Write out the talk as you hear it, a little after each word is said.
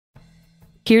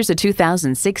Here's a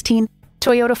 2016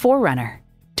 Toyota 4Runner.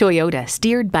 Toyota,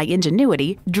 steered by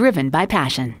ingenuity, driven by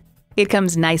passion. It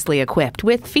comes nicely equipped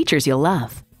with features you'll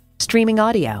love: streaming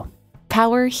audio,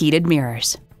 power heated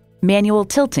mirrors, manual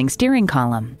tilting steering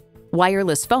column,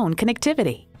 wireless phone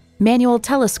connectivity, manual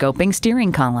telescoping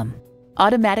steering column,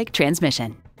 automatic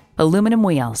transmission, aluminum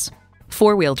wheels,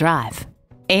 four-wheel drive,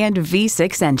 and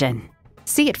V6 engine.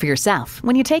 See it for yourself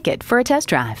when you take it for a test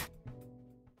drive.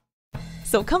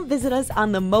 So come visit us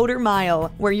on the Motor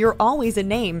Mile, where you're always a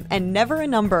name and never a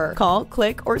number. Call,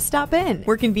 click, or stop in.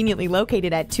 We're conveniently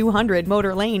located at 200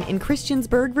 Motor Lane in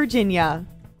Christiansburg, Virginia.